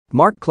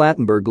Mark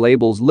Clattenburg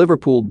labels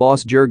Liverpool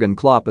boss Jurgen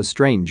Klopp a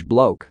strange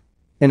bloke.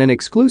 In an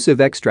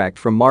exclusive extract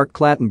from Mark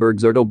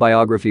Clattenburg's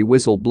autobiography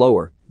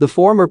Whistleblower, the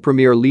former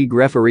Premier League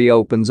referee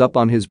opens up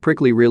on his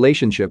prickly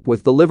relationship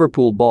with the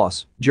Liverpool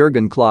boss,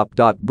 Jurgen Klopp.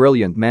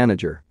 Brilliant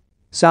manager.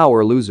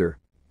 Sour loser.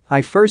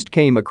 I first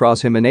came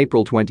across him in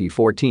April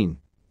 2014.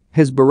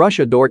 His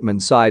Borussia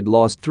Dortmund side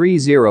lost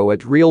 3-0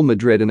 at Real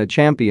Madrid in a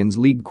Champions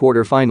League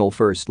quarter-final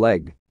first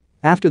leg.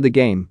 After the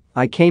game,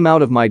 I came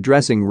out of my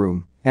dressing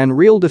room, and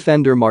Real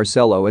defender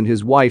Marcelo and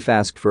his wife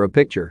asked for a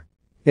picture.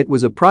 It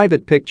was a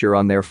private picture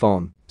on their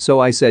phone, so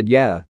I said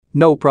yeah,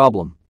 no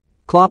problem.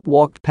 Klopp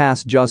walked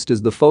past just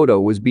as the photo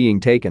was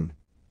being taken.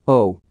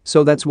 "Oh,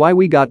 so that's why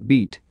we got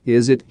beat,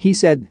 is it?" he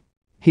said.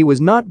 He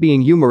was not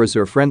being humorous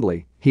or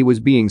friendly, he was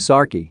being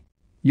sarky.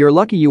 "You're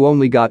lucky you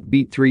only got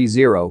beat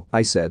 3-0,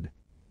 I said.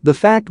 The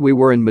fact we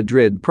were in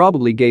Madrid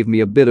probably gave me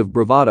a bit of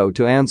bravado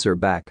to answer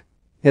back.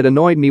 It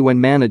annoyed me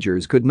when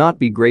managers could not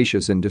be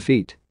gracious in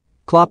defeat.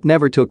 Klopp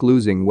never took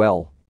losing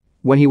well.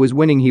 When he was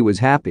winning he was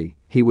happy,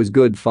 he was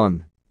good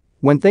fun.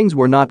 When things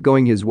were not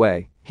going his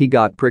way, he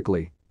got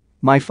prickly.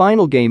 My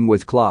final game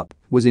with Klopp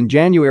was in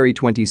January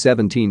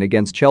 2017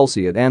 against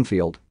Chelsea at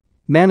Anfield.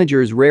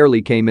 Managers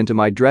rarely came into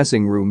my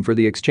dressing room for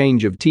the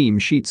exchange of team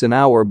sheets an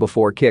hour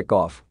before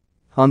kick-off.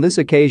 On this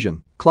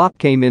occasion, Klopp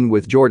came in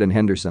with Jordan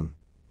Henderson.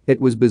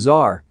 It was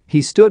bizarre,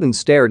 he stood and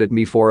stared at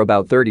me for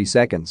about 30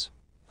 seconds.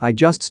 I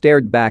just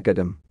stared back at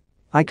him.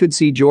 I could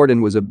see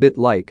Jordan was a bit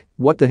like,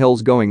 what the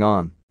hell's going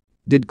on?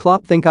 Did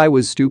Klopp think I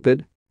was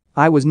stupid?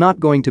 I was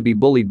not going to be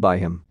bullied by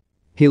him.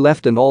 He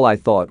left and all I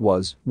thought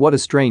was, what a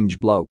strange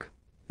bloke.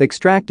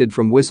 Extracted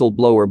from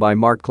Whistleblower by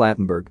Mark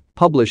Clattenburg,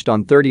 published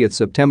on 30th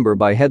September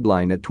by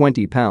headline at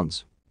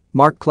 £20.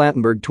 Mark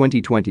Clattenburg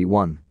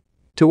 2021.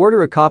 To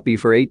order a copy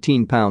for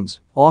 £18,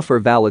 offer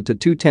valid to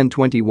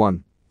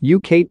 2/10/21.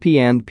 UK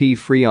P&P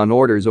free on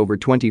orders over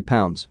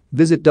 £20.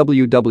 Visit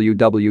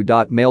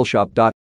www.mailshop.com.